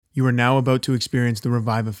You are now about to experience the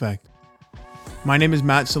Revive Effect. My name is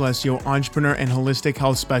Matt Celestio, entrepreneur and holistic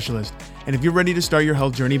health specialist. And if you're ready to start your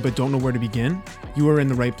health journey but don't know where to begin, you are in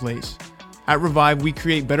the right place. At Revive, we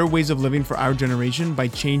create better ways of living for our generation by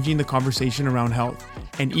changing the conversation around health.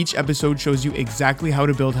 And each episode shows you exactly how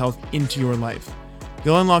to build health into your life.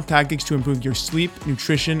 You'll unlock tactics to improve your sleep,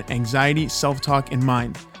 nutrition, anxiety, self-talk, and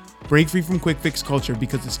mind. Break free from quick fix culture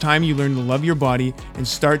because it's time you learn to love your body and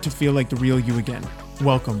start to feel like the real you again.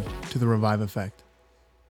 Welcome to the Revive Effect.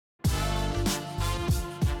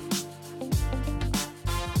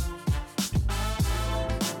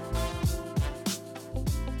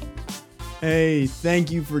 Hey, thank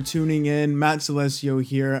you for tuning in. Matt Celestio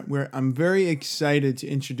here, where I'm very excited to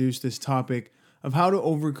introduce this topic of how to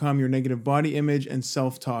overcome your negative body image and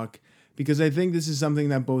self-talk, because I think this is something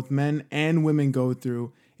that both men and women go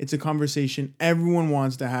through. It's a conversation everyone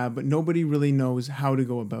wants to have, but nobody really knows how to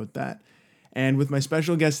go about that. And with my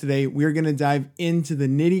special guest today, we're going to dive into the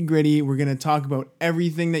nitty-gritty. We're going to talk about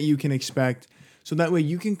everything that you can expect, so that way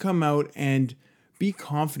you can come out and be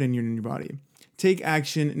confident in your body. Take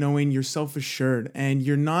action knowing you're self-assured and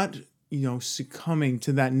you're not, succumbing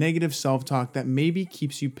to that negative self-talk that maybe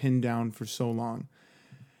keeps you pinned down for so long.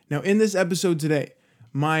 Now, in this episode today,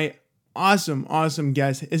 my awesome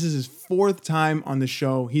guest, this is his fourth time on the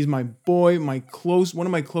show. He's my boy, one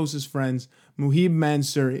of my closest friends, Muhib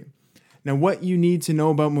Mansuri. Now, what you need to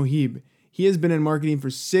know about Muhib, he has been in marketing for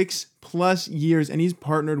 6+ years and he's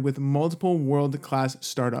partnered with multiple world-class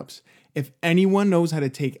startups. If anyone knows how to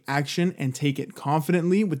take action and take it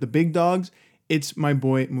confidently with the big dogs, it's my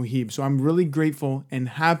boy Muhib. So I'm really grateful and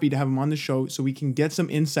happy to have him on the show so we can get some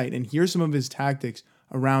insight and hear some of his tactics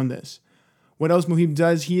around this. What else Muhib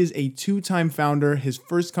does, he is a 2-time founder. His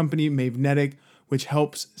first company, Magnetic, which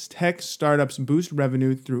helps tech startups boost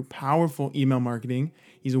revenue through powerful email marketing.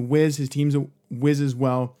 He's a whiz. His team's a whiz as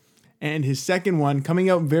well. And his second one, coming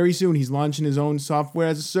out very soon, he's launching his own software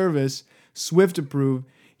as a service, Swift Approve.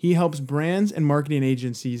 He helps brands and marketing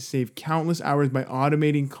agencies save countless hours by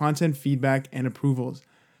automating content feedback and approvals.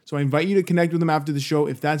 So I invite you to connect with him after the show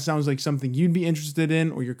if that sounds like something you'd be interested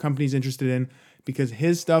in or your company's interested in, because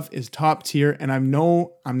his stuff is top tier. And I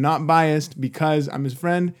know I'm not biased because I'm his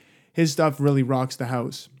friend. His stuff really rocks the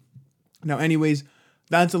house. Now, anyways,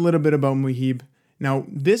 that's a little bit about Muhib. Now,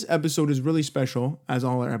 this episode is really special, as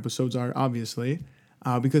all our episodes are, obviously,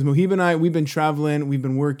 because Muhib and I, we've been traveling, we've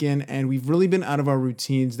been working, and we've really been out of our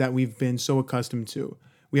routines that we've been so accustomed to.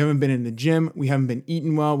 We haven't been in the gym, we haven't been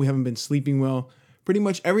eating well, we haven't been sleeping well. Pretty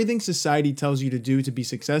much everything society tells you to do to be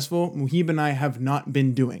successful, Muhib and I have not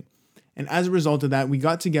been doing. And as a result of that, we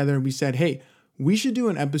got together and we said, hey, we should do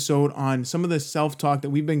an episode on some of the self-talk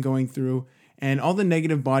that we've been going through and all the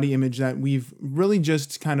negative body image that we've really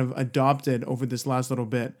just kind of adopted over this last little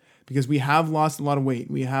bit, because we have lost a lot of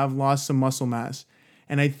weight. We have lost some muscle mass.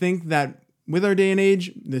 And I think that with our day and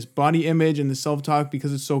age, this body image and the self-talk,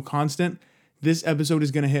 because it's so constant, this episode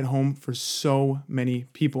is going to hit home for so many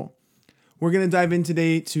people. We're going to dive in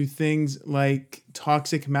today to things like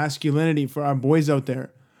toxic masculinity for our boys out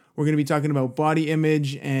there. We're going to be talking about body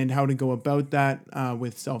image and how to go about that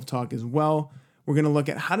with self-talk as well. We're going to look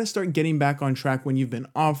at how to start getting back on track when you've been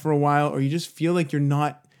off for a while or you just feel like you're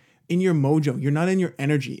not in your mojo, you're not in your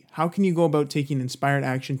energy. How can you go about taking inspired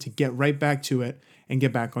action to get right back to it and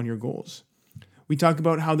get back on your goals? We talk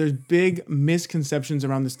about how there's big misconceptions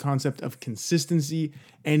around this concept of consistency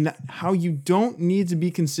and how you don't need to be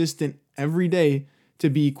consistent every day to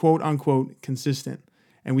be quote unquote consistent.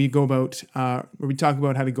 And we talk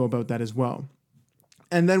about how to go about that as well.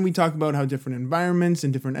 And then we talk about how different environments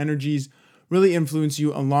and different energies really influence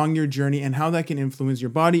you along your journey and how that can influence your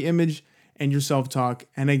body image and your self-talk.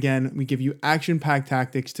 And again, we give you action-packed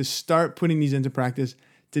tactics to start putting these into practice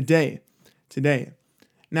today.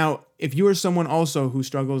 Now, if you are someone also who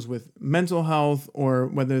struggles with mental health, or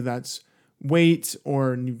whether that's weight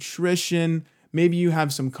or nutrition, maybe you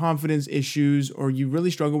have some confidence issues, or you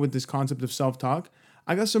really struggle with this concept of self-talk,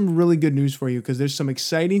 I got some really good news for you, because there's some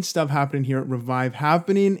exciting stuff happening here at Revive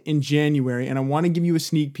happening in January. And I want to give you a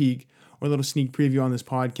sneak peek or a little sneak preview on this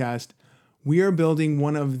podcast. We are building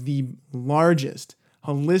one of the largest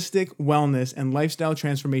holistic wellness and lifestyle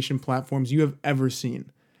transformation platforms you have ever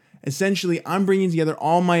seen. Essentially, I'm bringing together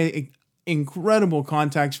all my incredible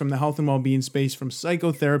contacts from the health and well-being space, from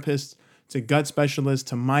psychotherapists to gut specialists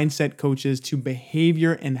to mindset coaches to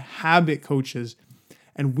behavior and habit coaches.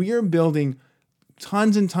 And we are building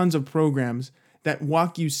tons and tons of programs that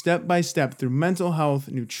walk you step by step through mental health,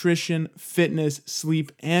 nutrition, fitness,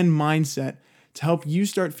 sleep, and mindset to help you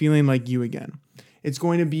start feeling like you again. It's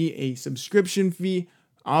going to be a subscription fee,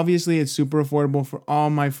 Obviously, it's super affordable for all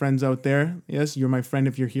my friends out there. Yes, you're my friend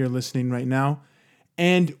if you're here listening right now.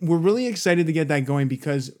 And we're really excited to get that going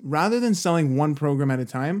because rather than selling one program at a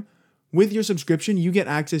time, with your subscription, you get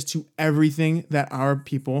access to everything that our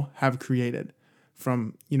people have created.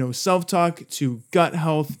 From, self-talk to gut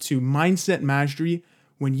health to mindset mastery.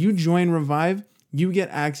 When you join Revive, you get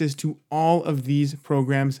access to all of these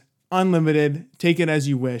programs, unlimited, take it as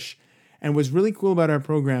you wish. And what's really cool about our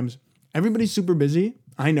programs, everybody's super busy.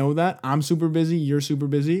 I know that. I'm super busy. You're super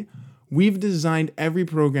busy. We've designed every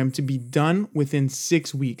program to be done within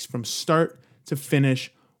 6 weeks from start to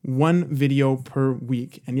finish, one video per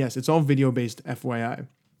week. And yes, it's all video-based, FYI.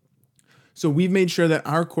 So we've made sure that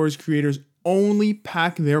our course creators only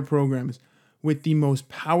pack their programs with the most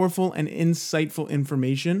powerful and insightful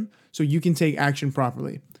information so you can take action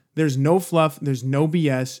properly. There's no fluff. There's no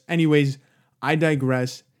BS. Anyways, I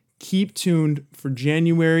digress. Keep tuned for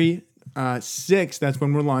January 6th. That's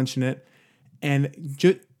when we're launching it. And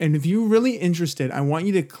if you're really interested, I want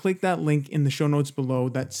you to click that link in the show notes below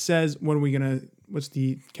that says, what's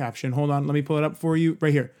the caption? Hold on, let me pull it up for you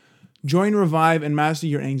right here. Join Revive and master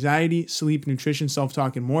your anxiety, sleep, nutrition,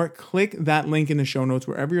 self-talk, and more. Click that link in the show notes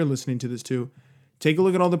wherever you're listening to this to. Take a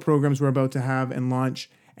look at all the programs we're about to have and launch,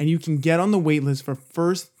 and you can get on the wait list for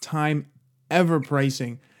first time ever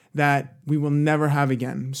pricing that we will never have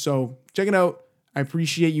again. So check it out. I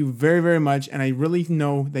appreciate you very, very much, and I really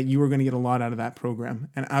know that you are going to get a lot out of that program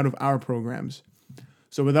and out of our programs.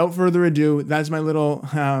 So without further ado, that's my little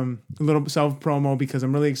self-promo because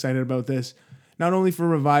I'm really excited about this, not only for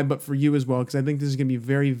Revive, but for you as well, because I think this is going to be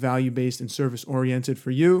very value-based and service-oriented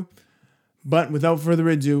for you. But without further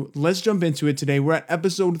ado, let's jump into it today. We're at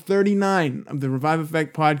episode 39 of the Revive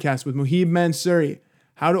Effect podcast with Muhib Mansuri,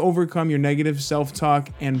 how to overcome your negative self-talk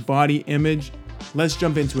and body image. Let's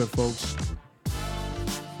jump into it, folks.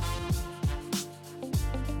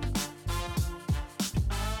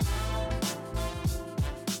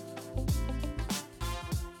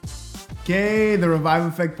 Okay, the Revive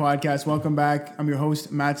Effect podcast. Welcome back. I'm your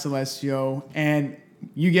host, Matt Celestio. And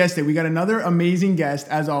you guessed it, we got another amazing guest,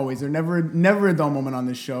 as always. There's never a dull moment on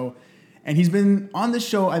this show. And he's been on the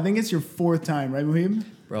show, I think it's your 4th time, right, Muhib?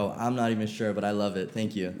 Bro, I'm not even sure, but I love it.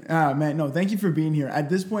 Thank you. Man, no, thank you for being here. At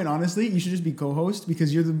this point, honestly, you should just be co-host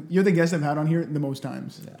because you're the guest I've had on here the most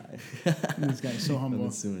times. Yeah. This guy's so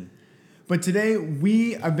humble. Soon. But today,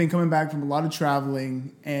 I've been coming back from a lot of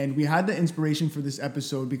traveling, and we had the inspiration for this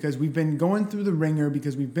episode because we've been going through the ringer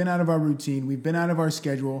because we've been out of our routine, we've been out of our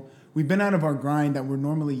schedule, we've been out of our grind that we're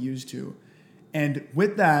normally used to. And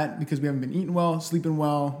with that, because we haven't been eating well, sleeping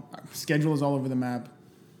well, our schedule is all over the map,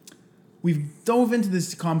 we've dove into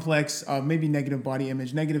this complex of maybe negative body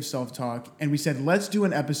image, negative self-talk, and we said, let's do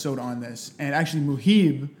an episode on this. And actually,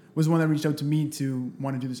 Muhib was the one that reached out to me to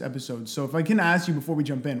want to do this episode. So if I can ask you before we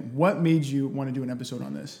jump in, what made you want to do an episode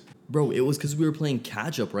on this? Bro, it was because we were playing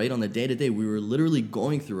catch up, right? On the day-to-day, we were literally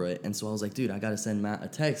going through it. And so I was like, dude, I got to send Matt a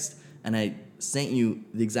text. And I sent you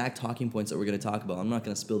the exact talking points that we're going to talk about. I'm not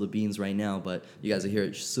going to spill the beans right now, but you guys will hear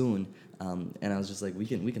it soon. And I was just like, we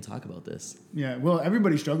can talk about this. Yeah, well,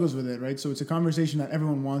 everybody struggles with it, right? So it's a conversation that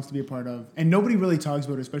everyone wants to be a part of. And nobody really talks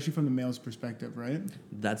about it, especially from the male's perspective, right?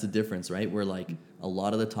 That's the difference, right? Where like a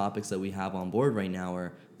lot of the topics that we have on board right now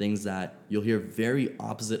are things that you'll hear very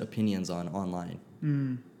opposite opinions on online.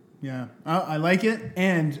 Yeah, I like it.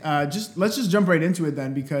 And let's just jump right into it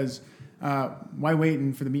then because why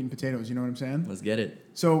waiting for the meat and potatoes? You know what I'm saying? Let's get it.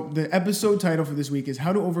 So the episode title for this week is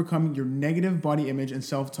How to Overcome Your Negative Body Image and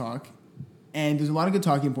Self-Talk. And there's a lot of good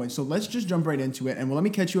talking points. So let's just jump right into it. And let me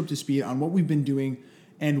catch you up to speed on what we've been doing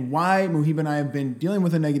and why Muhib and I have been dealing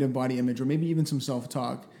with a negative body image or maybe even some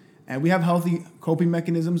self-talk. And we have healthy coping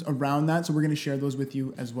mechanisms around that. So we're going to share those with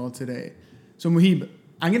you as well today. So Muhib,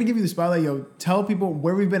 I'm going to give you the spotlight. Tell people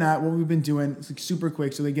where we've been at, what we've been doing. It's like super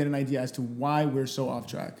quick so they get an idea as to why we're so off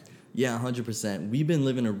track. Yeah, 100%. We've been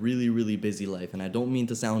living a really, really busy life. And I don't mean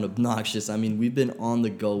to sound obnoxious. I mean, we've been on the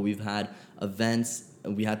go. We've had events.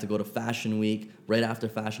 We had to go to Fashion Week. Right after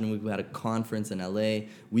Fashion Week, we had a conference in LA.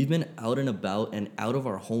 We've been out and about and out of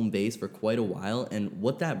our home base for quite a while. And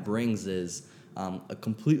what that brings is a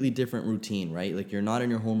completely different routine, right? Like you're not in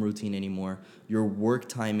your home routine anymore. Your work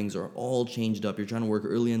timings are all changed up. You're trying to work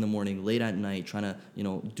early in the morning, late at night, trying to,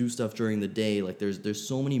 do stuff during the day. Like there's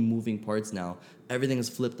so many moving parts now. Everything is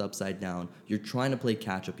flipped upside down. You're trying to play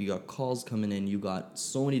catch up. You got calls coming in. You got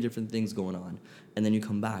so many different things going on. And then you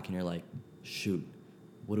come back and you're like, shoot.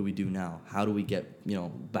 What do we do now? How do we get,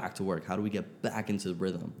 back to work? How do we get back into the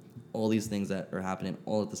rhythm? All these things that are happening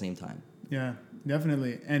all at the same time. Yeah,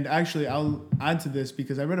 definitely. And actually, I'll add to this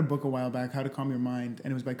because I read a book a while back, How to Calm Your Mind,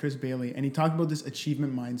 and it was by Chris Bailey. And he talked about this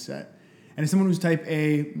achievement mindset. And as someone who's type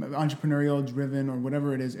A, entrepreneurial, driven, or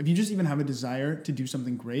whatever it is, if you just even have a desire to do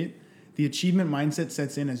something great, the achievement mindset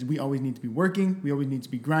sets in as we always need to be working, we always need to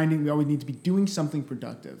be grinding, we always need to be doing something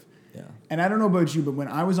productive. Yeah. And I don't know about you, but when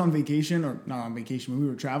I was on vacation, or not on vacation, when we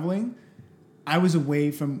were traveling, I was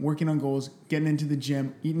away from working on goals, getting into the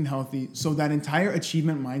gym, eating healthy. So that entire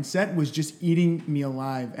achievement mindset was just eating me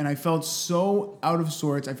alive. And I felt so out of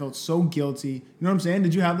sorts. I felt so guilty. You know what I'm saying?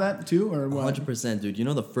 Did you have that too, or what? 100%, dude. You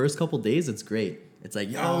know, the first couple days, it's great. It's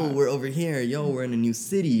like, yo, we're over here. Yo, we're in a new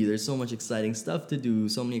city. There's so much exciting stuff to do.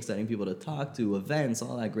 So many exciting people to talk to, events,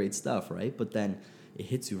 all that great stuff, right? But then it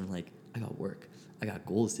hits you and like, I got work. I got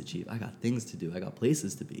goals to achieve. I got things to do. I got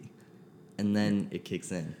places to be. And then it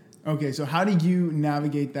kicks in. Okay, so how do you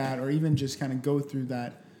navigate that, or even just kind of go through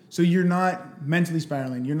that? So you're not mentally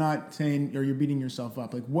spiraling. You're not saying, or you're beating yourself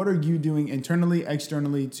up. Like, what are you doing internally,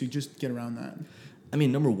 externally to just get around that? I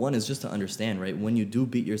mean, number one is just to understand, right? When you do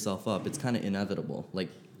beat yourself up, it's kind of inevitable. Like,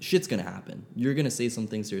 shit's gonna happen. You're gonna say some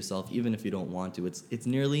things to yourself, even if you don't want to. It's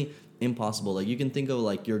nearly impossible. Like, you can think of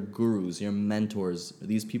like your gurus, your mentors,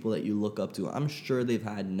 these people that you look up to. I'm sure they've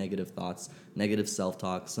had negative thoughts, negative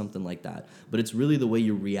self-talk, something like that. But it's really the way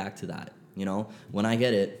you react to that. You know, when I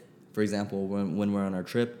get it, for example, when we're on our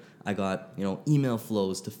trip, I got, you know, email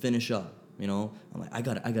flows to finish up. You know, I'm like, I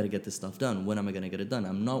gotta get this stuff done. When am I gonna get it done?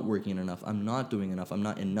 I'm not working enough. I'm not doing enough. I'm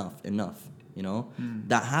not enough. You know,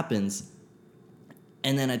 that happens.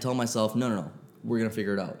 And then I tell myself, no, we're gonna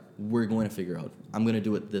figure it out. We're going to figure out. I'm gonna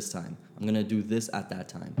do it this time. I'm gonna do this at that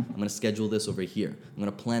time. I'm gonna schedule this over here. I'm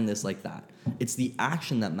gonna plan this like that. It's the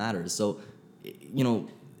action that matters. So, you know,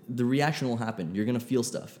 the reaction will happen. You're gonna feel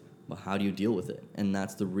stuff. But how do you deal with it? And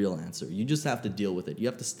that's the real answer. You just have to deal with it. You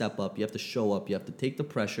have to step up. You have to show up. You have to take the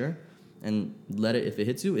pressure and let it. If it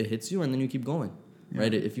hits you, and then you keep going. Yeah.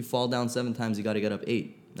 Right? If you fall down 7 times, you got to get up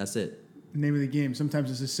 8. That's it. Name of the game.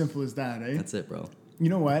 Sometimes it's as simple as that, eh? That's it, bro. You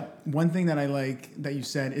know what? One thing that I like that you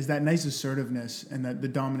said is that nice assertiveness and that the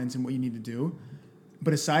dominance in what you need to do.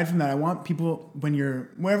 But aside from that, I want people,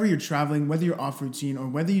 wherever you're traveling, whether you're off routine or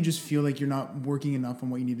whether you just feel like you're not working enough on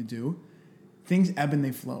what you need to do, things ebb and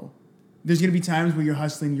they flow. There's going to be times where you're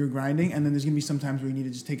hustling, you're grinding, and then there's going to be some times where you need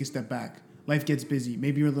to just take a step back. Life gets busy.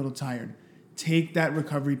 Maybe you're a little tired. Take that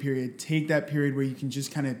recovery period. Take that period where you can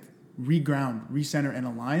just kind of reground, recenter, and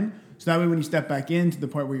align. So that way when you step back into the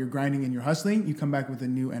part where you're grinding and you're hustling, you come back with a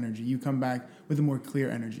new energy. You come back with a more clear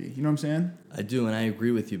energy. You know what I'm saying? I do, and I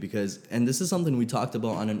agree with you because, and this is something we talked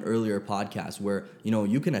about on an earlier podcast where, you know,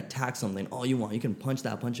 you can attack something all you want. You can punch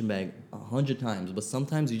that punching bag 100 times, but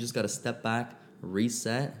sometimes you just got to step back,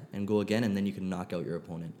 reset, and go again, and then you can knock out your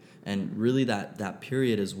opponent. And really that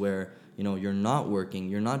period is where, you know, you're not working,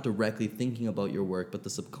 you're not directly thinking about your work, but the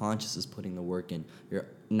subconscious is putting the work in. You're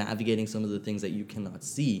navigating some of the things that you cannot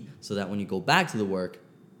see so that when you go back to the work,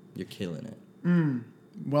 you're killing it.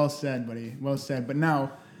 Well said, buddy. Well said. But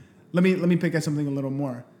now, let me pick at something a little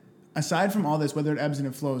more. Aside from all this, whether it ebbs and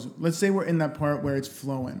it flows, let's say we're in that part where it's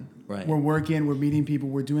flowing. Right. We're working, we're meeting people,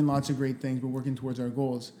 we're doing lots of great things, we're working towards our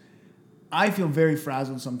goals. I feel very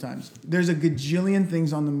frazzled sometimes. There's a gajillion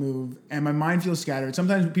things on the move, and my mind feels scattered.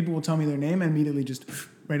 Sometimes people will tell me their name and immediately just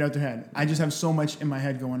right out their head. I just have so much in my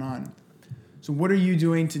head going on. So what are you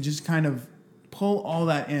doing to just kind of pull all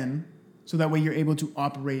that in so that way you're able to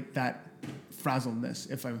operate that frazzledness,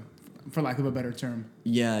 for lack of a better term?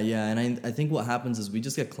 Yeah, and I think what happens is we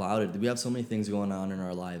just get clouded. We have so many things going on in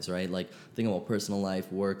our lives, right? Like, think about personal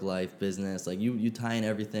life, work life, business. Like, you tie in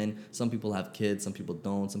everything. Some people have kids, some people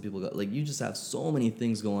don't. Some people got, like, you just have so many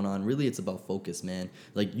things going on. Really, it's about focus, man.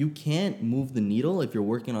 Like, you can't move the needle if you're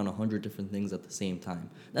working on 100 different things at the same time.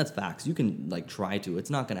 That's facts. You can, like, try to. It's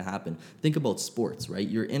not going to happen. Think about sports, right?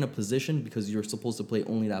 You're in a position because you're supposed to play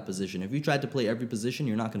only that position. If you tried to play every position,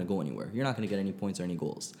 you're not going to go anywhere. You're not going to get any points or any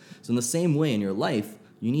goals. So in the same way in your life,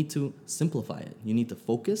 you need to simplify it. You need to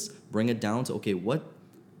focus, bring it down to, okay, what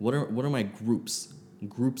are my groups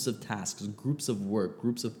of tasks, groups of work,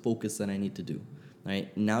 groups of focus that I need to do,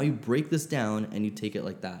 right? Now you break this down and you take it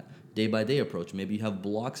like that, day by day approach. Maybe you have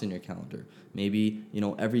blocks in your calendar. Maybe, you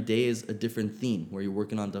know, every day is a different theme where you're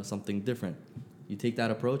working on something different. You take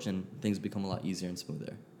that approach and things become a lot easier and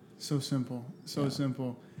smoother. So simple.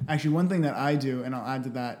 Simple. Actually, one thing that I do, and I'll add to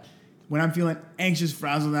that, when I'm feeling anxious,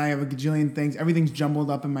 frazzled, and I have a gajillion things, everything's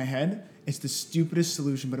jumbled up in my head, it's the stupidest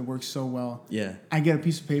solution, but it works so well. Yeah. I get a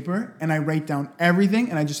piece of paper, and I write down everything,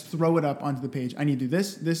 and I just throw it up onto the page. I need to do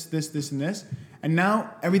this, and this. And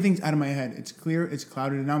now everything's out of my head. It's clear, it's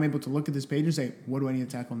clouded, and now I'm able to look at this page and say, what do I need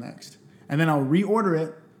to tackle next? And then I'll reorder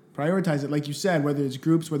it, prioritize it, like you said, whether it's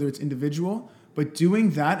groups, whether it's individual. But doing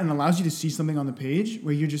that and allows you to see something on the page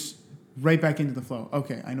where you're just right back into the flow.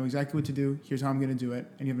 Okay, I know exactly what to do. Here's how I'm going to do it.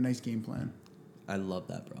 And you have a nice game plan. I love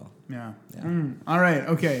that, bro. Yeah. All right.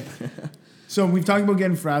 Okay. So we've talked about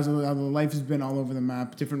getting frazzled. How the life has been all over the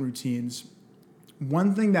map, different routines.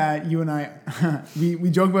 One thing that you and I, we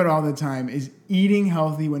joke about all the time is eating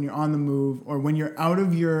healthy when you're on the move or when you're out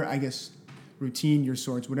of your, I guess, routine, your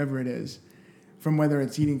sorts, whatever it is. From whether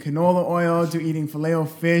it's eating canola oil to eating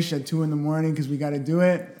filet-o-fish at 2 a.m. because we got to do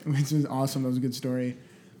it, which is awesome. That was a good story.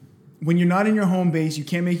 When you're not in your home base, you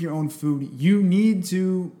can't make your own food. You need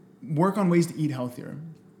to work on ways to eat healthier.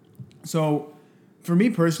 So for me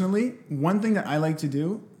personally, one thing that I like to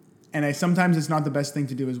do, and sometimes it's not the best thing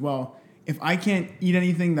to do as well, if I can't eat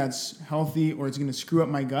anything that's healthy or it's going to screw up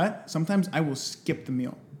my gut, sometimes I will skip the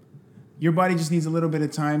meal. Your body just needs a little bit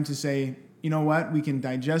of time to say, you know what, we can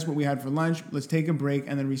digest what we had for lunch, let's take a break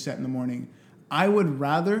and then reset in the morning. I would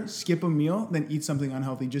rather skip a meal than eat something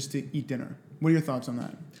unhealthy just to eat dinner. What are your thoughts on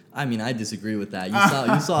that? I mean, I disagree with that.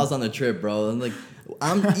 You saw us on the trip, bro. I'm like,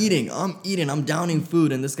 I'm eating, I'm downing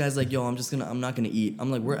food, and this guy's like, yo, I'm not gonna eat. I'm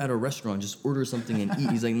like, we're at a restaurant, just order something and eat.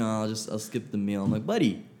 He's like, no, I'll skip the meal. I'm like,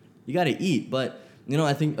 buddy, you gotta eat. But you know,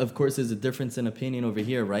 I think of course there's a difference in opinion over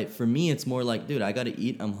here, right? For me, it's more like, dude, I gotta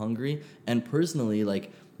eat. I'm hungry, and personally,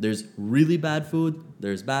 like, there's really bad food,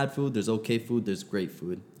 there's okay food, there's great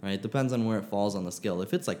food, right? It depends on where it falls on the scale.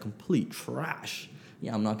 If it's like complete trash,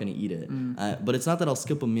 yeah, I'm not going to eat it. But it's not that I'll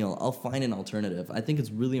skip a meal. I'll find an alternative. I think it's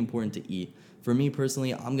really important to eat. For me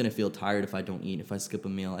personally, I'm going to feel tired if I don't eat. If I skip a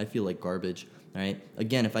meal, I feel like garbage, right?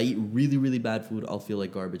 Again, if I eat really, really bad food, I'll feel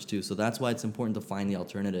like garbage too. So that's why it's important to find the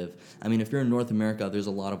alternative. I mean, if you're in North America, there's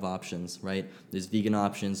a lot of options, right? There's vegan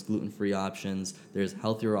options, gluten-free options. There's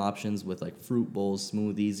healthier options with like fruit bowls,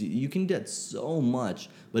 smoothies. You can get so much,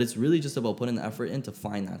 but it's really just about putting the effort in to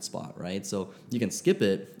find that spot, right? So you can skip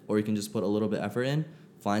it, or you can just put a little bit effort in.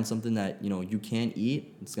 Find something that, you know, you can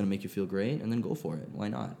eat, it's going to make you feel great, and then go for it. Why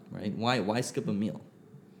not, right? Why skip a meal?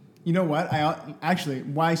 You know what?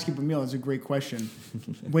 Why skip a meal is a great question.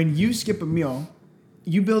 When you skip a meal,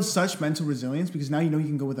 you build such mental resilience because now you know you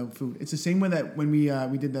can go without food. It's the same way that when we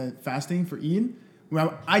did the fasting for Eid.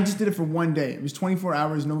 Well, I just did it for one day. It was 24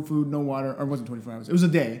 hours, no food, no water. Or it wasn't 24 hours. It was a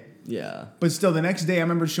day. Yeah. But still, the next day, I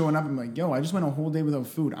remember showing up and I'm like, yo, I just went a whole day without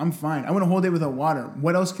food. I'm fine. I went a whole day without water.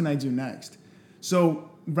 What else can I do next? So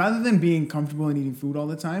rather than being comfortable and eating food all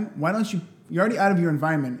the time, why don't you're already out of your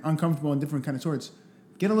environment, uncomfortable in different kind of sorts.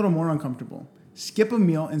 Get a little more uncomfortable. Skip a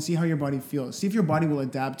meal and see how your body feels. See if your body will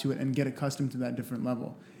adapt to it and get accustomed to that different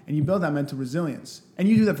level. And you build that mental resilience. And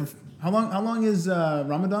you do that for how long? How long is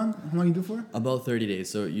Ramadan? How long you do for? About 30 days.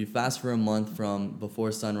 So you fast for a month from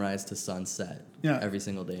before sunrise to sunset. Yeah. Every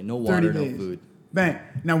single day. No water, no food. Bang.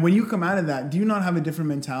 Now, when you come out of that, do you not have a different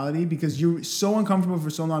mentality because you're so uncomfortable for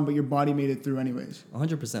so long, but your body made it through anyways?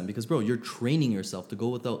 100%. Because, bro, you're training yourself to go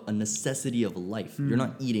without a necessity of life. You're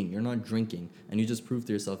not eating. You're not drinking. And you just prove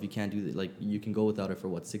to yourself you can't do that. Like, you can go without it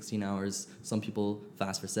for, 16 hours? Some people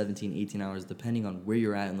fast for 17, 18 hours, depending on where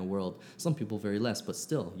you're at in the world. Some people very less, but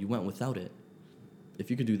still, you went without it.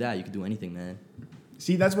 If you could do that, you could do anything, man.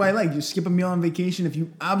 See, that's why I like you skip a meal on vacation. If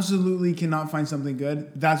you absolutely cannot find something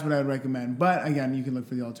good, that's what I would recommend. But again, you can look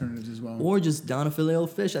for the alternatives as well. Or just down a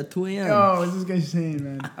filet-o-fish at 2 a.m. Oh, what's this guy saying,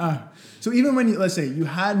 man? So even when let's say you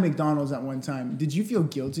had McDonald's at one time, did you feel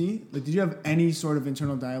guilty? Like, did you have any sort of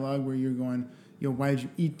internal dialogue where you're going, yo, why did you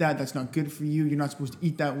eat that? That's not good for you. You're not supposed to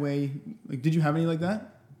eat that way. Like, did you have any like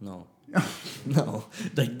that? No. No.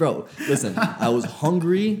 Like, bro, listen, I was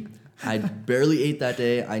hungry. I barely ate that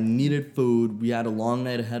day. I needed food. We had a long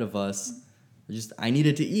night ahead of us. I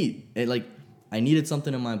needed to eat. I needed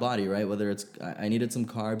something in my body, right? Whether I needed some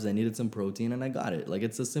carbs, I needed some protein, and I got it. Like,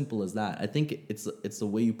 it's as simple as that. I think it's the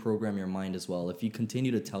way you program your mind as well. If you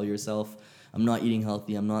continue to tell yourself, I'm not eating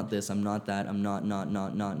healthy, I'm not this, I'm not that, I'm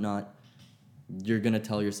not, you're going to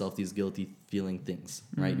tell yourself these guilty feeling things,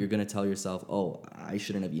 right? You're going to tell yourself, oh, I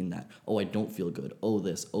shouldn't have eaten that. Oh, I don't feel good. Oh,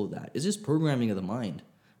 this, oh, that. It's just programming of the mind.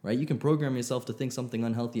 Right? You can program yourself to think something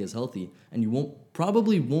unhealthy is healthy, and you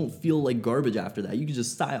probably won't feel like garbage after that. You can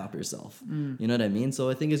just stop yourself. You know what I mean? So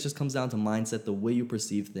I think it just comes down to mindset, the way you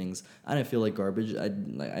perceive things. I didn't feel like garbage. I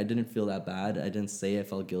didn't feel that bad. I didn't say I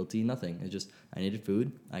felt guilty. Nothing. I needed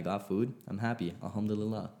food. I got food. I'm happy.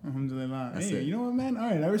 Alhamdulillah. Alhamdulillah. That's hey, it. You know what, man? All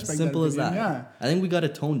right, I respect Simple that. Simple as that. Yeah. I think we got to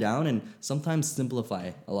tone down and sometimes simplify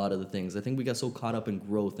a lot of the things. I think we got so caught up in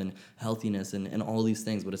growth and healthiness and all these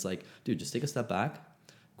things, but it's like, dude, just take a step back.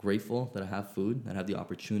 Grateful that I have food, that I have the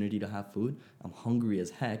opportunity to have food. I'm hungry as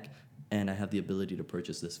heck, and I have the ability to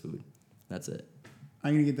purchase this food. That's it.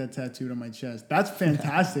 I'm going to get that tattooed on my chest. That's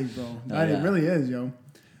fantastic, bro. Yeah. It really is, yo.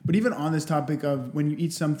 But even on this topic of when you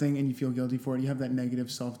eat something and you feel guilty for it, you have that negative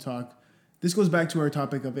self-talk. this goes back to our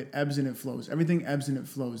topic of it ebbs and it flows. Everything ebbs and it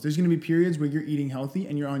flows. There's going to be periods where you're eating healthy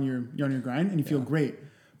and you're on your grind and you feel great.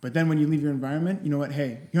 But then when you leave your environment, you know what?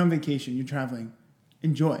 Hey, you're on vacation, you're traveling.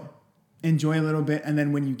 Enjoy a little bit. And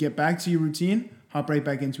then when you get back to your routine, hop right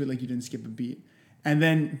back into it like you didn't skip a beat. And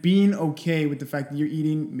then being okay with the fact that you're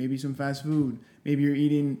eating maybe some fast food, maybe you're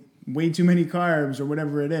eating way too many carbs or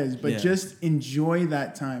whatever it is, but just enjoy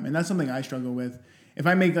that time. And that's something I struggle with. If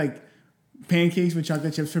I make like pancakes with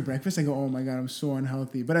chocolate chips for breakfast, I go, oh my God, I'm so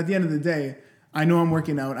unhealthy. But at the end of the day, I know I'm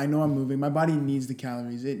working out. I know I'm moving. My body needs the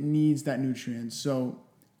calories. It needs that nutrient. So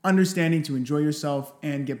understanding to enjoy yourself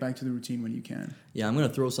and get back to the routine when you can. Yeah, I'm going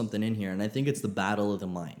to throw something in here, and I think it's the battle of the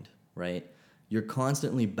mind, right? You're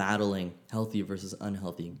constantly battling healthy versus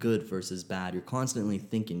unhealthy, good versus bad. You're constantly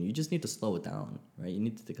thinking. You just need to slow it down, right? You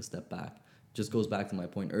need to take a step back. Just goes back to my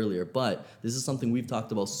point earlier. But this is something we've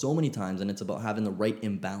talked about so many times, and it's about having the right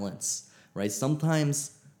imbalance, right?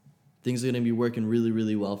 Sometimes things are going to be working really,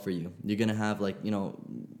 really well for you. You're going to have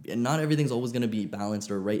and not everything's always going to be balanced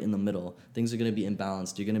or right in the middle. Things are going to be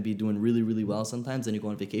imbalanced. You're going to be doing really, really well sometimes, then you go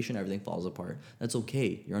on vacation, everything falls apart. That's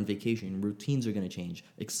okay. You're on vacation. Routines are going to change.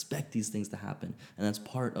 Expect these things to happen. And that's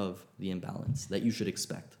part of the imbalance that you should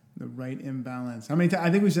expect. The right imbalance. How many times? I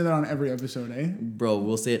think we said that on every episode, eh? Bro,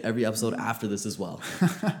 we'll say it every episode after this as well.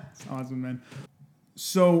 It's awesome, man.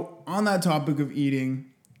 So on that topic of eating,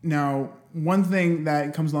 now, one thing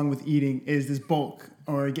that comes along with eating is this bulk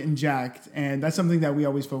or getting jacked. And that's something that we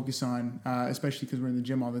always focus on, especially because we're in the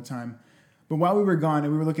gym all the time. But while we were gone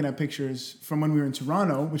and we were looking at pictures from when we were in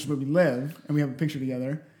Toronto, which is where we live, and we have a picture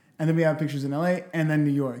together, and then we have pictures in LA and then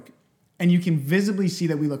New York. And you can visibly see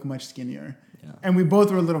that we look much skinnier. Yeah. And we both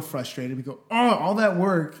were a little frustrated. We go, oh, all that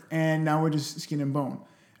work, and now we're just skin and bone.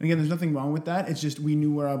 And again, there's nothing wrong with that. It's just we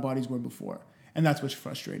knew where our bodies were before. And that's what's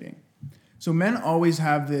frustrating. So men always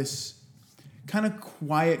have this kind of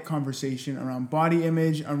quiet conversation around body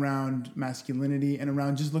image, around masculinity, and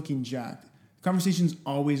around just looking jacked. The conversation's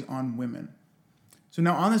always on women. So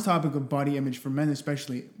now on this topic of body image for men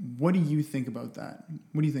especially, what do you think about that?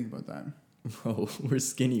 What do you think about that? Bro, we're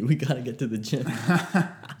skinny. We got to get to the gym.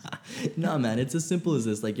 Nah, man, it's as simple as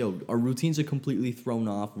this. Like, our routines are completely thrown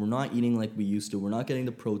off. We're not eating like we used to. We're not getting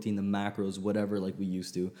the protein, the macros, whatever, like we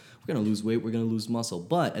used to. We're going to lose weight. We're going to lose muscle.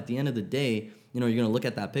 But at the end of the day, you're going to look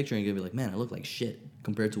at that picture and you're going to be like, man, I look like shit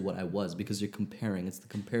compared to what I was, because you're comparing. It's the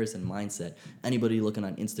comparison mindset. Anybody looking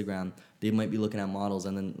on Instagram, they might be looking at models,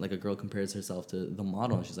 and then like a girl compares herself to the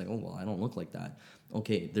model and she's like, oh, well, I don't look like that.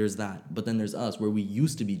 Okay, there's that. But then there's us, where we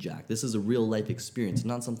used to be jacked. This is a real life experience,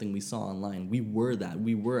 not something we saw online. We were that.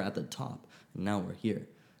 We were at the top, and now we're here.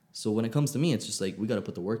 So when it comes to me, it's just like, we got to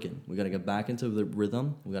put the work in. We got to get back into the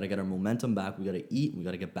rhythm. We got to get our momentum back. We got to eat. We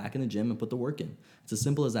got to get back in the gym and put the work in. It's as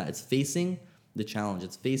simple as that. It's facing the challenge.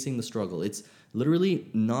 It's facing the struggle. It's literally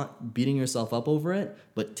not beating yourself up over it,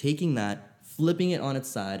 but taking that, flipping it on its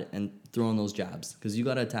side, and throwing those jabs. Because you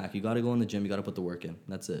got to attack. You got to go in the gym. You got to put the work in.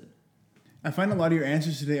 That's it. I find a lot of your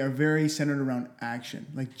answers today are very centered around action.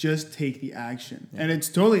 Like, just take the action. Yeah. And it's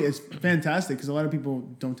fantastic, because a lot of people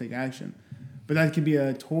don't take action. But that could be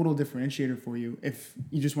a total differentiator for you if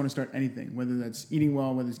you just want to start anything, whether that's eating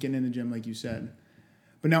well, whether it's getting in the gym, like you said.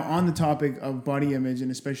 But now on the topic of body image, and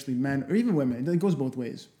especially men, or even women, it goes both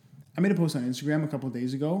ways. I made a post on Instagram a couple of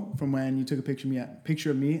days ago from when you took a picture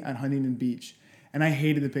of me at Huntington Beach. And I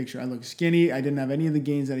hated the picture. I looked skinny. I didn't have any of the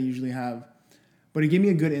gains that I usually have. But it gave me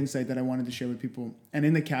a good insight that I wanted to share with people. And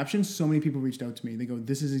in the captions, so many people reached out to me. They go,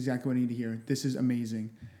 this is exactly what I need to hear. This is amazing.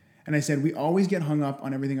 And I said, we always get hung up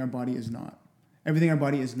on everything our body is not. Everything our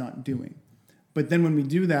body is not doing. But then when we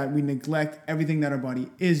do that, we neglect everything that our body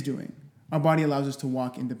is doing. Our body allows us to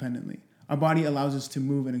walk independently. Our body allows us to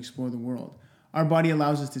move and explore the world. Our body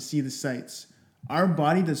allows us to see the sights. Our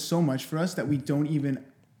body does so much for us that we don't even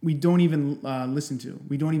listen to.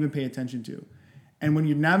 We don't even pay attention to. And when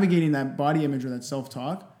you're navigating that body image or that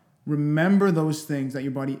self-talk, remember those things that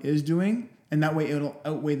your body is doing, and that way it'll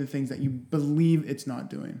outweigh the things that you believe it's not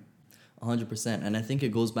doing. 100%. And I think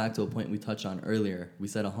it goes back to a point we touched on earlier. We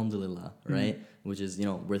said alhamdulillah, right? Mm-hmm. Which is,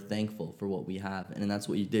 we're thankful for what we have. And that's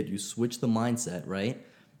what you did. You switched the mindset, right?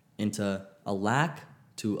 Into a lack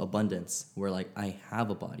to abundance, where like, I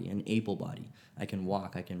have a body, an able body. I can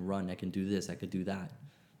walk, I can run, I can do this, I could do that.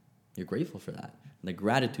 You're grateful for that. And the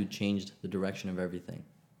gratitude changed the direction of everything.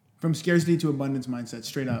 From scarcity to abundance mindset,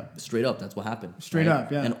 straight up. Straight up, that's what happened. Straight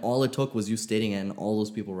up, yeah. And all it took was you stating it, and all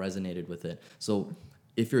those people resonated with it. So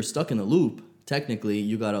if you're stuck in a loop, technically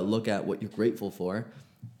you got to look at what you're grateful for,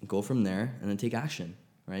 go from there, and then take action,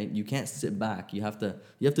 right? You can't sit back. You have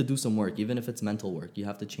to do some work, even if it's mental work. You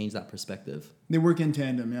have to change that perspective. They work in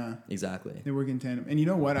tandem, yeah. Exactly. They work in tandem. And you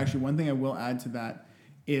know what? Actually, one thing I will add to that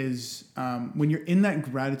is when you're in that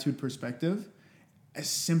gratitude perspective, as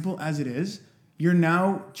simple as it is, you're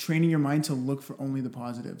now training your mind to look for only the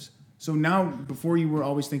positives. So now, before you were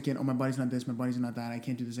always thinking, oh, my body's not this, my body's not that, I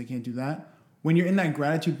can't do this, I can't do that. When you're in that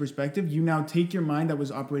gratitude perspective, you now take your mind that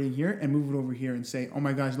was operating here and move it over here and say, oh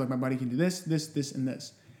my gosh, look, my body can do this, this, this, and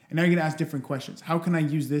this. And now you're gonna ask different questions. How can I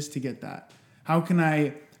use this to get that? How can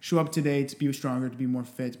I show up today to be stronger, to be more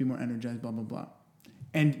fit, to be more energized, blah, blah, blah.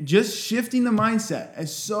 And just shifting the mindset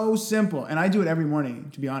is so simple. And I do it every morning,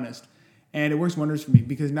 to be honest. And it works wonders for me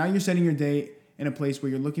because now you're setting your day in a place where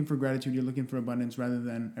you're looking for gratitude, you're looking for abundance rather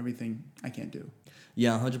than everything I can't do.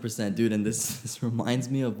 Yeah, 100%, dude. And this reminds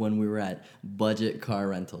me of when we were at Budget Car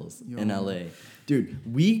Rentals in LA. Dude,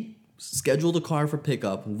 we scheduled a car for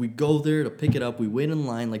pickup. We go there to pick it up. We wait in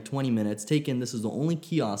line like 20 minutes. This is the only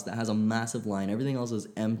kiosk that has a massive line. Everything else is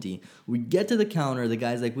empty. We get to the counter. The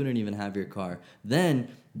guy's like, we don't even have your car. Then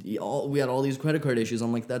we had all these credit card issues.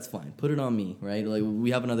 I'm like, that's fine. Put it on me, right? Like, we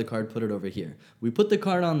have another card. Put it over here. We put the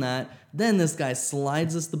card on that. Then this guy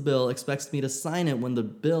slides us the bill, expects me to sign it when the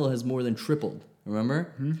bill has more than tripled.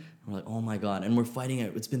 Remember? Mm-hmm. We're like, oh my God. And we're fighting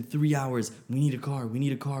it. It's been 3 hours. We need a car. We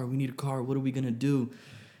need a car. We need a car. What are we going to do?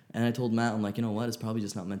 And I told Matt, I'm like, you know what? It's probably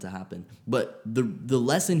just not meant to happen. But the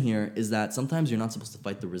lesson here is that sometimes you're not supposed to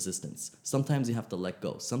fight the resistance. Sometimes you have to let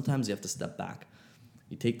go. Sometimes you have to step back.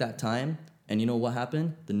 You take that time, and you know what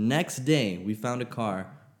happened? The next day, we found a car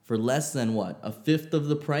for less than what? A fifth of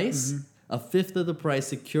the price? Mm-hmm. A fifth of the price,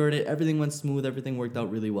 secured it. Everything went smooth. Everything worked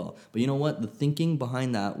out really well. But you know what? The thinking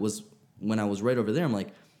behind that was when I was right over there, I'm like,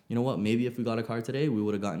 you know what? Maybe if we got a car today, we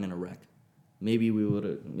would have gotten in a wreck. Maybe we would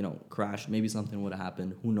have, crashed. Maybe something would have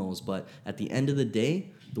happened. Who knows? But at the end of the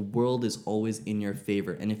day, the world is always in your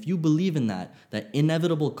favor. And if you believe in that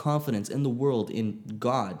inevitable confidence in the world, in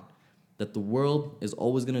God, that the world is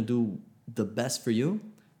always going to do the best for you,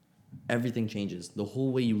 everything changes. The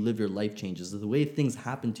whole way you live your life changes. The way things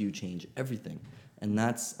happen to you change. Everything. And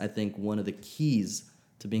that's, I think, one of the keys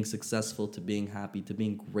to being successful, to being happy, to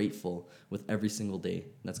being grateful with every single day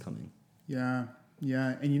that's coming. Yeah.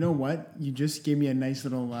 Yeah, and you know what? You just gave me a nice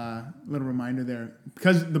little reminder there.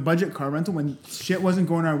 Because the budget car rental, when shit wasn't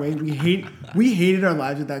going our way, we hated our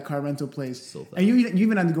lives at that car rental place. So and you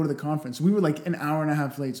even had to go to the conference. We were like an hour and a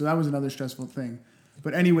half late, so that was another stressful thing.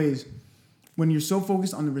 But anyways, when you're so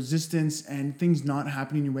focused on the resistance and things not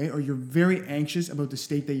happening your way, or you're very anxious about the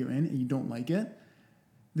state that you're in and you don't like it,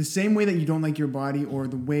 the same way that you don't like your body or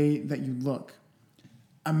the way that you look,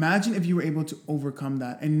 imagine if you were able to overcome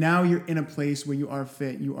that, and now you're in a place where you are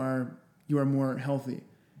fit, you are more healthy.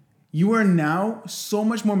 You are now so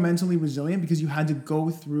much more mentally resilient because you had to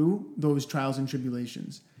go through those trials and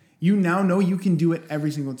tribulations. You now know you can do it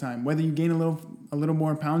every single time. Whether you gain a little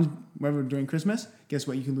more pounds, whatever, during Christmas, guess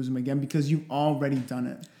what? You can lose them again because you've already done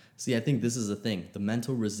it. See, I think this is the thing, the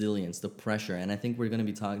mental resilience, the pressure, and I think we're going to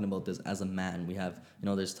be talking about this as a man. We have,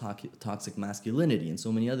 there's toxic masculinity and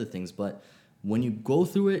so many other things, but when you go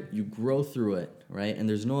through it, you grow through it, right? And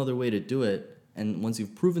there's no other way to do it. And once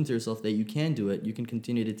you've proven to yourself that you can do it, you can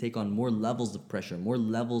continue to take on more levels of pressure, more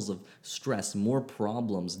levels of stress, more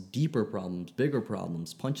problems, deeper problems, bigger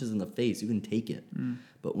problems, punches in the face. You can take it.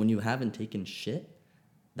 But when you haven't taken shit,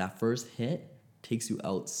 that first hit takes you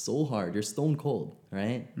out so hard. You're stone cold,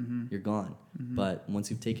 right? Mm-hmm. You're gone. Mm-hmm. But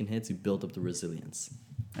once you've taken hits, you build up the resilience.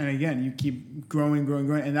 And again, you keep growing.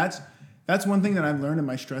 And that's one thing that I've learned in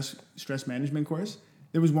my stress management course.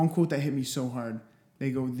 There was one quote that hit me so hard. They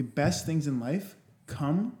go, the best things in life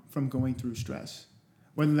come from going through stress.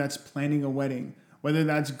 Whether that's planning a wedding, whether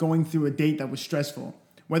that's going through a date that was stressful,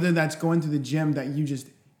 whether that's going to the gym that you just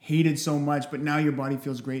hated so much, but now your body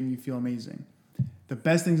feels great and you feel amazing. The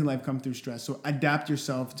best things in life come through stress. So adapt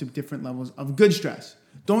yourself to different levels of good stress.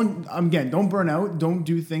 Don't burn out. Don't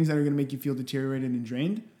do things that are going to make you feel deteriorated and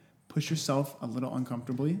drained. Push yourself a little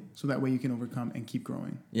uncomfortably so that way you can overcome and keep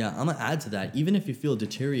growing. Yeah, I'm going to add to that. Even if you feel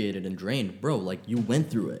deteriorated and drained, bro, like you went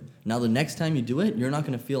through it. Now the next time you do it, you're not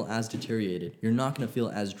going to feel as deteriorated. You're not going to feel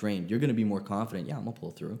as drained. You're going to be more confident. Yeah, I'm going to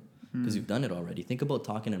pull through because you've done it already. Think about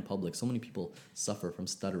talking in public. So many people suffer from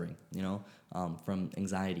stuttering, from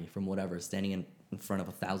anxiety, from whatever, standing in front of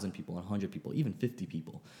 1,000 people, 100 people, even 50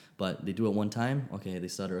 people. But they do it one time, okay, they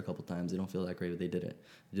stutter a couple times. They don't feel that great, but they did it.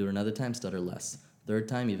 They do it another time, stutter less. Third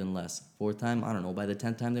time, even less. Fourth time, I don't know. By the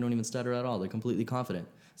 10th time, they don't even stutter at all. They're completely confident.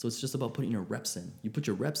 So it's just about putting your reps in. You put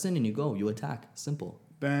your reps in and you go. You attack. Simple.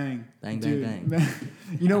 Bang. Bang, Dude, bang, bang.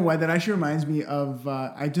 You know what? That actually reminds me of,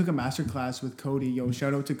 I took a master class with Cody. Yo,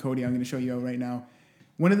 shout out to Cody. I'm going to show you out right now.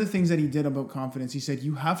 One of the things that he did about confidence, he said,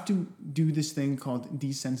 you have to do this thing called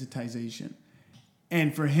desensitization.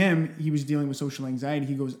 And for him, he was dealing with social anxiety.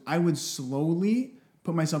 He goes, I would slowly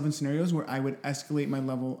put myself in scenarios where I would escalate my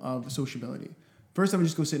level of sociability. First, I would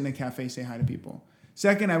just go sit in a cafe, say hi to people.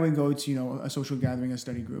 Second, I would go to, a social gathering, a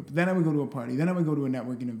study group. Then I would go to a party. Then I would go to a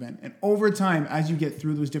networking event. And over time, as you get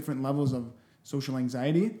through those different levels of social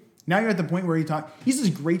anxiety, now you're at the point where he's this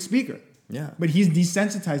great speaker. Yeah. But he's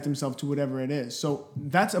desensitized himself to whatever it is. So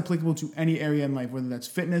that's applicable to any area in life, whether that's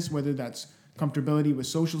fitness, whether that's comfortability with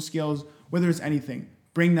social skills, whether it's anything.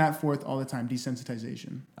 Bring that forth all the time,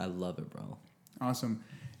 desensitization. I love it, bro. Awesome.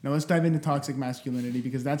 Now let's dive into toxic masculinity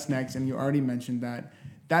because that's next. And you already mentioned that.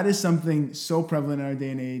 That is something so prevalent in our day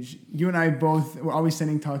and age. You and I both, we're always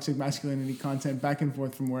sending toxic masculinity content back and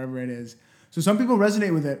forth from wherever it is. So some people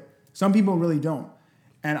resonate with it. Some people really don't.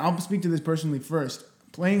 And I'll speak to this personally first.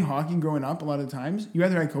 Playing hockey growing up, a lot of times, you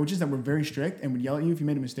either had coaches that were very strict and would yell at you if you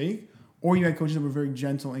made a mistake, or you had coaches that were very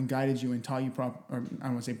gentle and guided you and taught you or I don't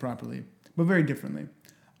want to say properly, but very differently.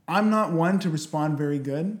 I'm not one to respond very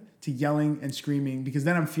good to yelling and screaming because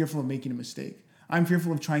then I'm fearful of making a mistake. I'm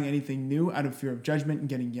fearful of trying anything new out of fear of judgment and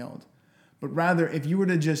getting yelled. But rather, if you were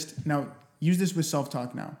to just, now use this with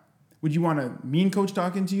self-talk now. Would you want a mean coach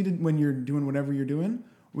talking to you when you're doing whatever you're doing?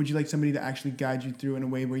 Or would you like somebody to actually guide you through in a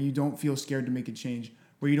way where you don't feel scared to make a change,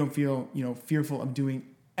 where you don't feel, fearful of doing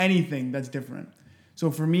anything that's different?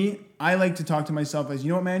 So for me, I like to talk to myself as, you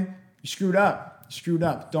know what, man, you screwed up. You screwed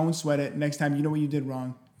up. Don't sweat it. Next time, you know what you did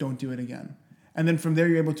wrong. Don't do it again. And then from there,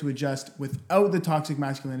 you're able to adjust without the toxic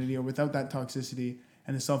masculinity or without that toxicity,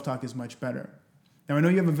 and the self-talk is much better. Now, I know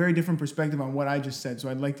you have a very different perspective on what I just said, so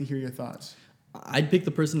I'd like to hear your thoughts. I'd pick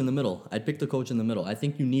the person in the middle. I'd pick the coach in the middle. I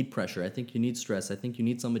think you need pressure. I think you need stress. I think you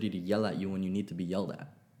need somebody to yell at you when you need to be yelled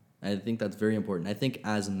at. I think that's very important. I think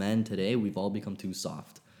as men today, we've all become too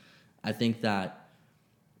soft. I think that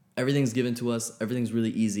everything's given to us, everything's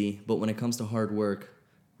really easy, but when it comes to hard work,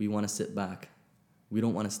 we want to sit back. We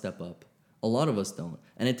don't want to step up. A lot of us don't.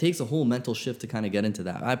 And it takes a whole mental shift to kind of get into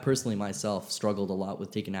that. I personally myself struggled a lot with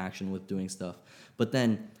taking action, with doing stuff. But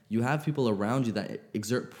then you have people around you that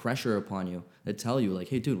exert pressure upon you, that tell you like,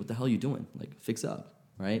 hey dude, what the hell are you doing? Like, fix up,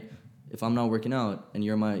 right? If I'm not working out and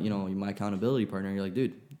you're my, you're my accountability partner, you're like,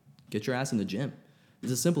 dude, get your ass in the gym.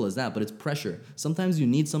 It's as simple as that, but it's pressure. Sometimes you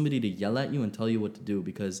need somebody to yell at you and tell you what to do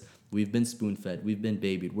because we've been spoon-fed, we've been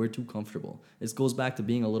babied, we're too comfortable. This goes back to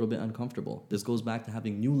being a little bit uncomfortable. This goes back to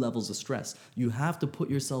having new levels of stress. You have to put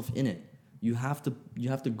yourself in it. You have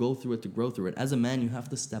to go through it to grow through it. As a man, you have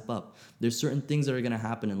to step up. There's certain things that are going to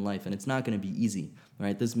happen in life, and it's not going to be easy,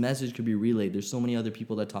 right? This message could be relayed. There's so many other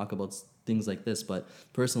people that talk about things like this, but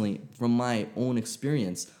personally, from my own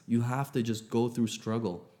experience, you have to just go through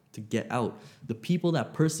struggle to get out. The people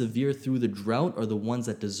that persevere through the drought are the ones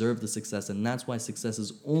that deserve the success, and that's why success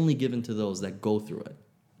is only given to those that go through it.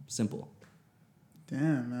 Simple.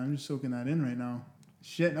 Damn, man, I'm just soaking that in right now.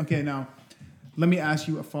 Shit. Okay, now, let me ask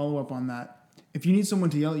you a follow-up on that. If you need someone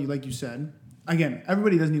to yell at you, like you said, again,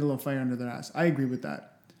 everybody does need a little fire under their ass. I agree with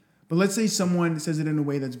that. But let's say someone says it in a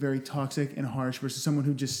way that's very toxic and harsh versus someone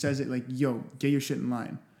who just says it like, yo, get your shit in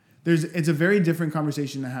line. It's a very different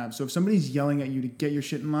conversation to have. So if somebody's yelling at you to get your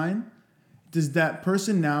shit in line, does that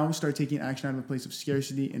person now start taking action out of a place of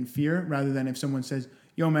scarcity and fear rather than if someone says,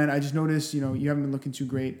 yo, man, I just noticed, you haven't been looking too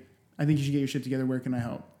great. I think you should get your shit together. Where can I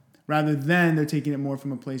help? Rather than they're taking it more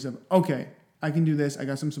from a place of, okay, I can do this. I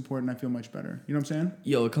got some support and I feel much better. You know what I'm saying?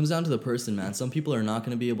 Yo, it comes down to the person, man. Some people are not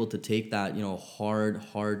going to be able to take that,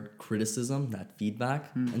 hard criticism, that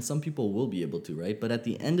feedback. And some people will be able to, right? But at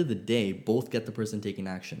the end of the day, both get the person taking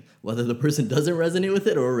action. Whether the person doesn't resonate with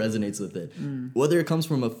it or resonates with it. Whether it comes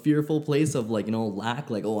from a fearful place of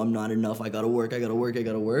lack, like, oh, I'm not enough. I got to work.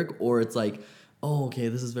 Or it's like, oh, okay,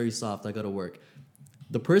 this is very soft. I got to work.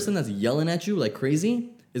 The person that's yelling at you like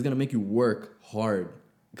crazy is going to make you work hard.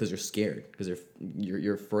 Because you're scared, because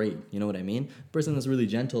you're afraid. You know what I mean? The person that's really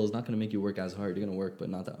gentle is not going to make you work as hard. You're going to work, but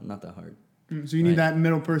not that hard. So you need that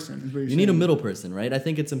middle person. Is what you're saying. Need a middle person, right? I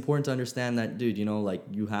think it's important to understand that, dude,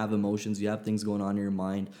 you have emotions, you have things going on in your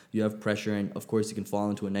mind, you have pressure, and of course you can fall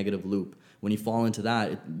into a negative loop. When you fall into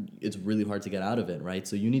that, it's really hard to get out of it, right?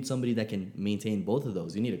 So you need somebody that can maintain both of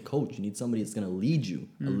those. You need a coach. You need somebody that's going to lead you,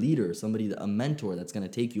 a leader, a mentor that's going to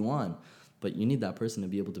take you on. But you need that person to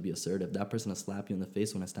be able to be assertive. That person to slap you in the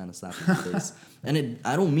face when it's time to slap you in the face. And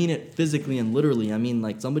I don't mean it physically and literally. I mean,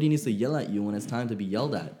 like, somebody needs to yell at you when it's time to be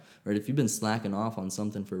yelled at. Right? If you've been slacking off on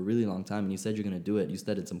something for a really long time and you said you're going to do it, you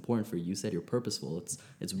said it's important for you, you said you're purposeful,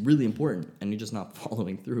 it's really important, and you're just not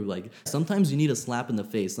following through. Like, sometimes you need a slap in the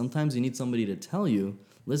face. Sometimes you need somebody to tell you,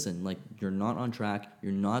 listen, like, you're not on track.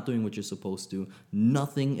 You're not doing what you're supposed to.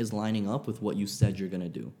 Nothing is lining up with what you said you're going to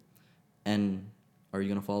do. And are you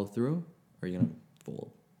going to follow through? Or are you going to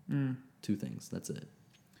fold? Two things. That's it.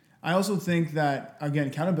 I also think that, again,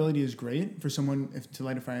 accountability is great for someone to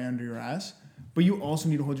light a fire under your ass, but you also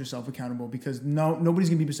need to hold yourself accountable because nobody's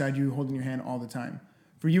going to be beside you holding your hand all the time.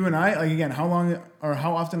 For you and I, like, again, how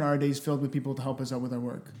often are our days filled with people to help us out with our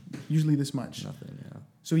work? Usually this much. Nothing, yeah.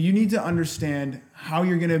 So you need to understand how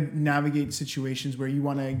you're going to navigate situations where you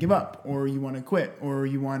want to give up or you want to quit or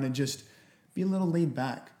you want to just be a little laid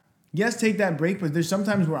back. Yes, take that break, but there's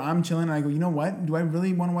sometimes where I'm chilling and I go, you know what? Do I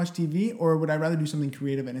really want to watch TV or would I rather do something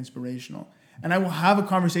creative and inspirational? And I will have a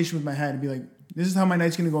conversation with my head and be like, this is how my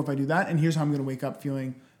night's going to go if I do that. And here's how I'm going to wake up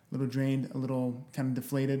feeling a little drained, a little kind of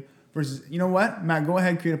deflated versus, you know what, Matt, go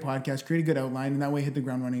ahead, create a podcast, create a good outline, and that way hit the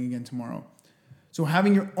ground running again tomorrow. So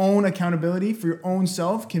having your own accountability for your own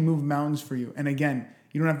self can move mountains for you. And again,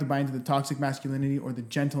 you don't have to buy into the toxic masculinity or the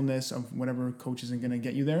gentleness of whatever coach isn't going to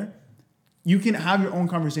get you there. You can have your own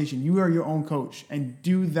conversation. You are your own coach and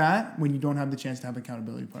do that when you don't have the chance to have an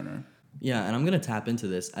accountability partner. Yeah, and I'm going to tap into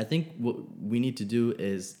this. I think what we need to do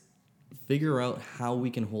is figure out how we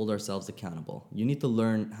can hold ourselves accountable. You need to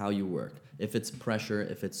learn how you work. If it's pressure,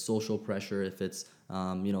 if it's social pressure, if it's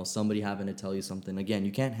somebody having to tell you something. Again,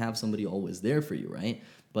 you can't have somebody always there for you, right?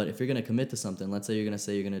 But if you're going to commit to something, let's say you're going to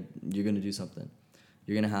say you're going to do something.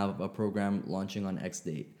 You're going to have a program launching on X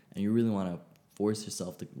date, and you really want to force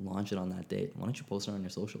yourself to launch it on that date. Why don't you post it on your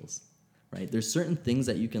socials, right? There's certain things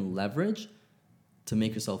that you can leverage to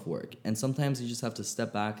make yourself work. And sometimes you just have to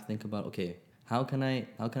step back, think about, okay, how can I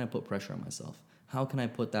put pressure on myself? How can I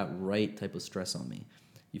put that right type of stress on me?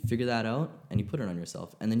 You figure that out and you put it on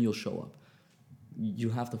yourself and then you'll show up. You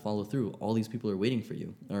have to follow through. All these people are waiting for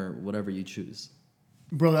you or whatever you choose.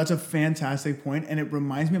 Bro, that's a fantastic point. And it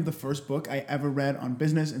reminds me of the first book I ever read on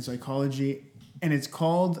business and psychology. And it's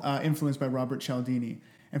called Influence by Robert Cialdini.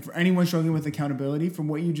 And for anyone struggling with accountability, from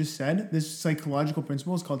what you just said, this psychological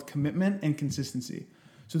principle is called commitment and consistency.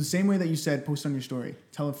 So the same way that you said, post on your story,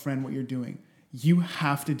 tell a friend what you're doing, you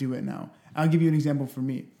have to do it now. I'll give you an example for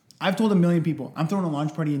me. I've told 1 million people, I'm throwing a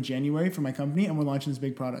launch party in January for my company and we're launching this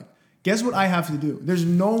big product. Guess what I have to do? There's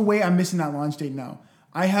no way I'm missing that launch date now.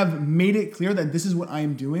 I have made it clear that this is what I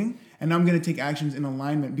am doing and I'm going to take actions in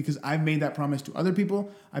alignment because I've made that promise to other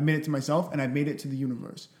people, I've made it to myself, and I've made it to the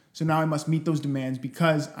universe. So now I must meet those demands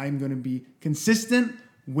because I'm going to be consistent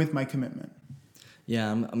with my commitment.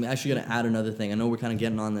 Yeah, I'm actually going to add another thing. I know we're kind of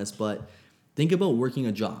getting on this, but think about working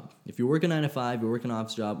a job. If you work a 9 to 5, you're working an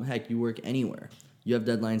office job, heck, you work anywhere. You have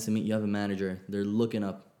deadlines to meet, you have a manager, they're looking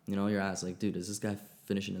up, your ass like, dude, is this guy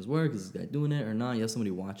finishing his work? Is this guy doing it or not? You have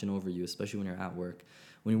somebody watching over you, especially when you're at work.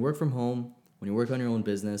 When you work from home, when you work on your own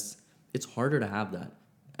business, it's harder to have that.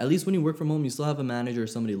 At least when you work from home, you still have a manager or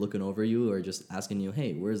somebody looking over you or just asking you,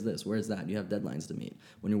 hey, where's this? Where's that? You have deadlines to meet.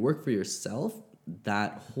 When you work for yourself,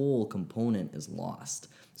 that whole component is lost.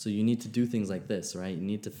 So you need to do things like this, right? You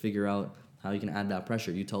need to figure out how you can add that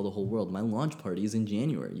pressure. You tell the whole world, my launch party is in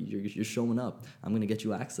January. You're showing up. I'm going to get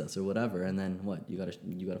you access or whatever. And then what? You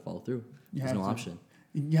gotta follow through. There's no option.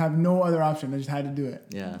 You have no other option. I just had to do it.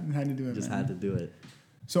 Yeah. I had to do it, Just man. had to do it.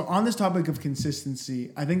 So on this topic of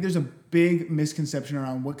consistency, I think there's a big misconception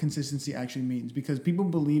around what consistency actually means because people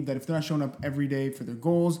believe that if they're not showing up every day for their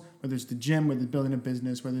goals, whether it's the gym, whether it's building a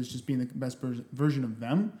business, whether it's just being the best version of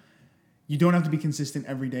them, you don't have to be consistent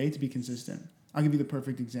every day to be consistent. I'll give you the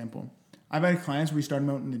perfect example. I've had clients where we start them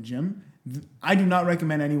out in the gym. I do not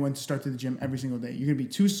recommend anyone to start to the gym every single day. You're going to be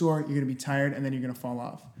too sore, you're going to be tired, and then you're going to fall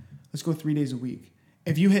off. Let's go 3 days a week.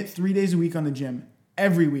 If you hit 3 days a week on the gym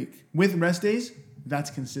every week with rest days, that's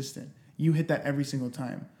consistent. You hit that every single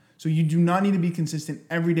time. So you do not need to be consistent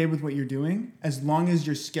every day with what you're doing. As long as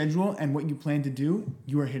your schedule and what you plan to do,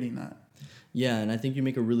 you are hitting that. Yeah, and I think you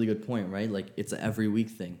make a really good point, right? Like, it's an every week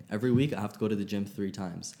thing. Every week, I have to go to the gym 3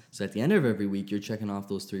 times. So at the end of every week, you're checking off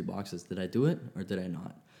those 3 boxes. Did I do it or did I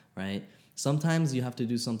not, right? Sometimes you have to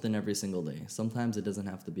do something every single day. Sometimes it doesn't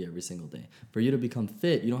have to be every single day. For you to become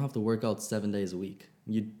fit, you don't have to work out 7 days a week.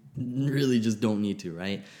 You really just don't need to,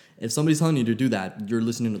 right? If somebody's telling you to do that, you're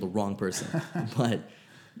listening to the wrong person. But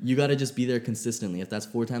you got to just be there consistently. If that's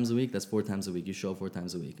 4 times a week, that's 4 times a week. You show up 4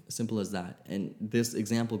 times a week. Simple as that. And this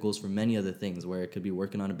example goes for many other things where it could be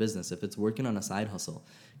working on a business. If it's working on a side hustle,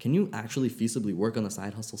 can you actually feasibly work on the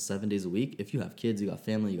side hustle 7 days a week? If you have kids, you got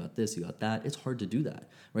family, you got this, you got that, it's hard to do that,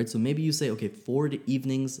 right? So maybe you say, okay, 4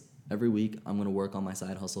 evenings every week, I'm going to work on my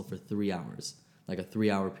side hustle for 3 hours, like a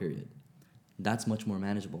 3-hour period. That's much more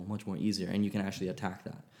manageable, much more easier, and you can actually attack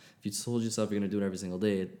that. If you told yourself you're going to do it every single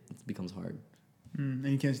day, it becomes hard. And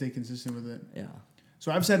you can't stay consistent with it. Yeah.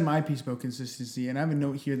 So I've said my piece about consistency, and I have a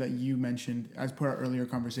note here that you mentioned as per our earlier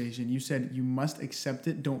conversation. You said you must accept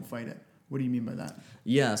it, don't fight it. What do you mean by that?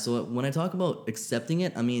 Yeah, so when I talk about accepting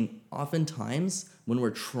it, I mean, oftentimes when we're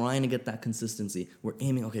trying to get that consistency, we're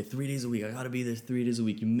aiming, okay, 3 days a week, I gotta be there 3 days a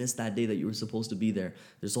week. You missed that day that you were supposed to be there.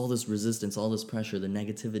 There's all this resistance, all this pressure, the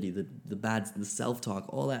negativity, the bad, the self-talk,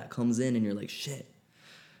 all that comes in and you're like, shit,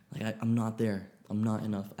 like I'm not there. I'm not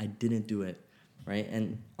enough. I didn't do it, right?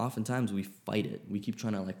 And oftentimes we fight it. We keep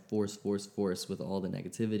trying to like force with all the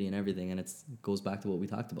negativity and everything, and it goes back to what we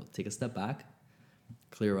talked about. Take a step back,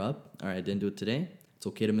 clear up. All right, I didn't do it today. It's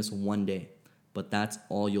okay to miss one day, but that's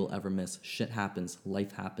all you'll ever miss. Shit happens.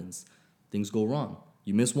 Life happens. Things go wrong.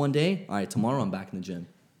 You miss one day. All right, tomorrow I'm back in the gym.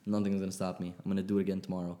 Nothing's going to stop me. I'm going to do it again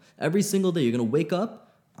tomorrow. Every single day you're going to wake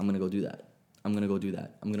up. I'm going to go do that. I'm going to go do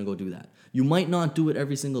that. I'm going to go do that. You might not do it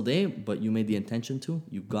every single day, but you made the intention to.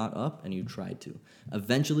 You got up and you tried to.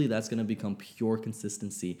 Eventually, that's going to become pure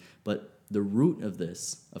consistency. But the root of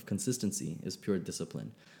this, of consistency, is pure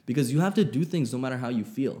discipline. Because you have to do things no matter how you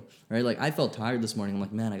feel, right? Like, I felt tired this morning. I'm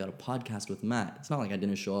like, man, I got a podcast with Matt. It's not like I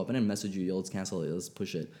didn't show up. I didn't message you, yo, let's cancel it, let's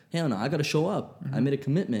push it. Hell no, I got to show up. I made a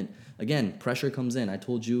commitment. Again, pressure comes in. I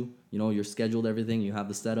told you, you're scheduled everything. You have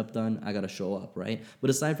the setup done. I got to show up, right? But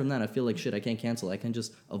aside from that, I feel like, shit, I can't cancel. I can't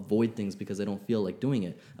just avoid things because I don't feel like doing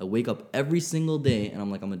it. I wake up every single day and I'm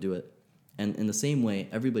like, I'm going to do it. And in the same way,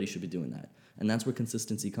 everybody should be doing that. And that's where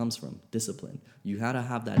consistency comes from, discipline. You got to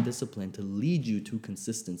have that discipline to lead you to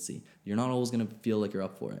consistency. You're not always going to feel like you're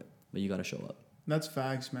up for it, but you got to show up. That's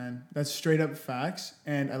facts, man. That's straight up facts.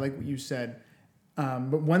 And I like what you said.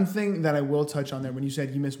 But one thing that I will touch on there, when you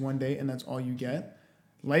said you miss one day and that's all you get,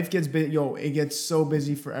 life gets busy. It gets so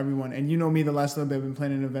busy for everyone. And you know me, the last little bit, I've been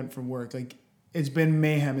planning an event for work. Like, it's been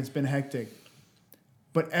mayhem. It's been hectic.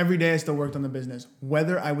 But every day I still worked on the business,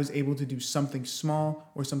 whether I was able to do something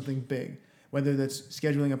small or something big. Whether that's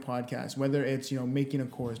scheduling a podcast, whether it's making a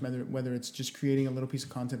course, whether it's just creating a little piece of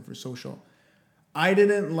content for social. I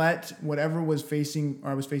didn't let whatever I was facing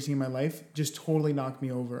in my life just totally knock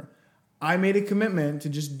me over. I made a commitment to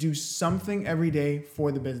just do something every day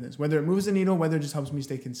for the business, whether it moves the needle, whether it just helps me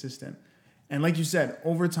stay consistent. And like you said,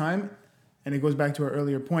 over time, and it goes back to our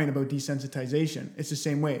earlier point about desensitization, it's the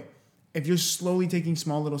same way. If you're slowly taking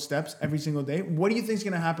small little steps every single day, what do you think is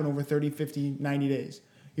going to happen over 30, 50, 90 days?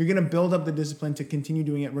 You're going to build up the discipline to continue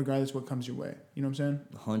doing it regardless what comes your way. You know what I'm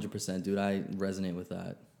saying? 100%, dude. I resonate with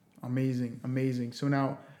that. Amazing. So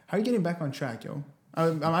now, how are you getting back on track, yo?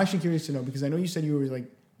 I'm actually curious to know because I know you said you were like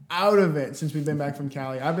out of it since we've been back from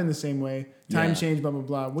Cali. I've been the same way. Time change, blah, blah,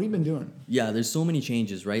 blah. What have you been doing? Yeah, there's so many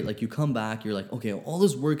changes, right? Like you come back, you're like, okay, all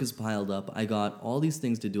this work is piled up. I got all these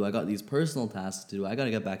things to do. I got these personal tasks to do. I got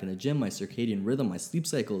to get back in the gym. My circadian rhythm, my sleep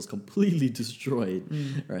cycle is completely destroyed,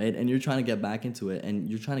 right? And you're trying to get back into it, and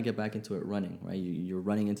you're trying to get back into it running, right? You're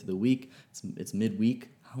running into the week. It's midweek.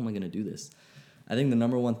 How am I going to do this? I think the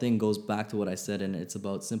number one thing goes back to what I said, and it's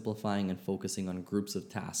about simplifying and focusing on groups of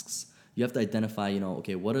tasks. You have to identify,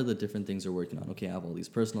 okay, what are the different things you're working on? Okay, I have all these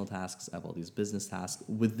personal tasks. I have all these business tasks.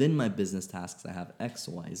 Within my business tasks, I have X,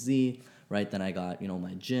 Y, Z, right? Then I got,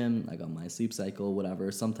 my gym. I got my sleep cycle,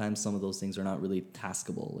 whatever. Sometimes some of those things are not really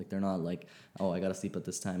taskable. Like, they're not like, oh, I got to sleep at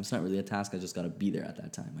this time. It's not really a task. I just got to be there at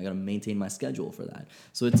that time. I got to maintain my schedule for that.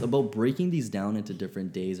 So it's about breaking these down into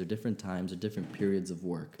different days or different times or different periods of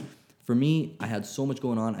work. For me, I had so much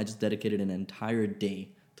going on. I just dedicated an entire day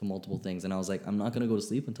to multiple things. And I was like, I'm not going to go to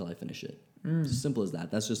sleep until I finish it. It's as simple as that.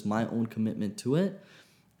 That's just my own commitment to it.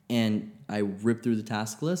 And I rip through the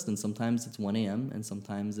task list, and sometimes it's 1 a.m. and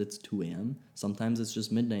sometimes it's 2 a.m. Sometimes it's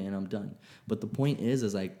just midnight and I'm done. But the point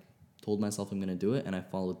is I told myself I'm going to do it and I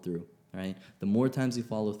followed through, right? The more times you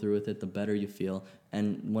follow through with it, the better you feel.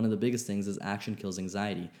 And one of the biggest things is action kills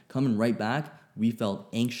anxiety. Coming right back, we felt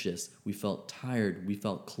anxious, we felt tired, we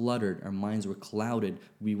felt cluttered, our minds were clouded,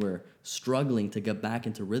 we were struggling to get back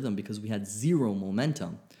into rhythm because we had zero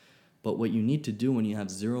momentum. But what you need to do when you have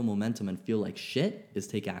zero momentum and feel like shit is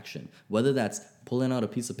take action. Whether that's pulling out a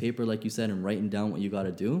piece of paper, like you said, and writing down what you got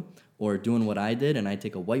to do, or doing what I did and I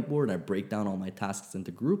take a whiteboard, I break down all my tasks into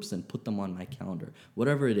groups and put them on my calendar.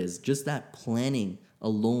 Whatever it is, just that planning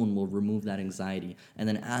alone will remove that anxiety. And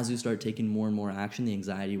then as you start taking more and more action, the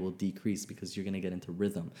anxiety will decrease because you're going to get into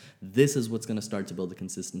rhythm. This is what's going to start to build the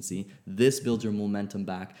consistency. This builds your momentum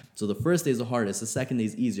back. So the first day is the hardest. The second day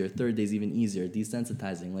is easier. Third day is even easier.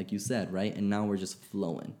 Desensitizing, like you said, right? And now we're just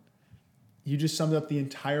flowing. You just summed up the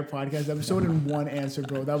entire podcast episode in one answer,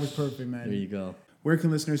 bro. That was perfect, man. There you go. Where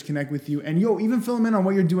can listeners connect with you? And even fill them in on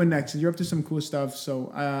what you're doing next. You're up to some cool stuff,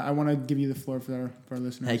 so I want to give you the floor for our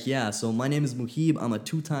listeners. Heck yeah. So my name is Muhib. I'm a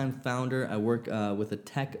 2-time founder. I work with a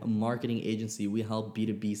tech marketing agency. We help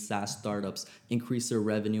B2B SaaS startups increase their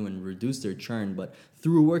revenue and reduce their churn. But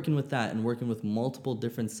through working with that and working with multiple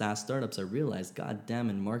different SaaS startups, I realized, God damn,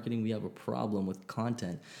 in marketing, we have a problem with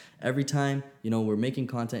content. Every time, we're making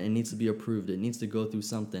content, it needs to be approved. It needs to go through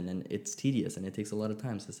something, and it's tedious, and it takes a lot of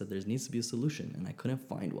time. So I said, there needs to be a solution, and I couldn't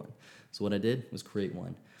find one. So what I did was create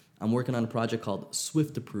one. I'm working on a project called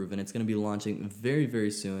Swift Approve, and it's going to be launching very,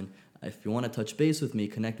 very soon. If you want to touch base with me,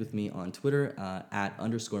 connect with me on Twitter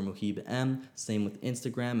 @_MuhibM. Same with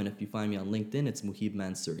Instagram, and if you find me on LinkedIn, it's Muhib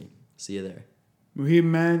Mansuri. See you there. Muhib,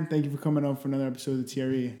 man, thank you for coming out for another episode of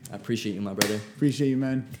TRE. I appreciate you, my brother. Appreciate you,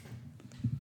 man.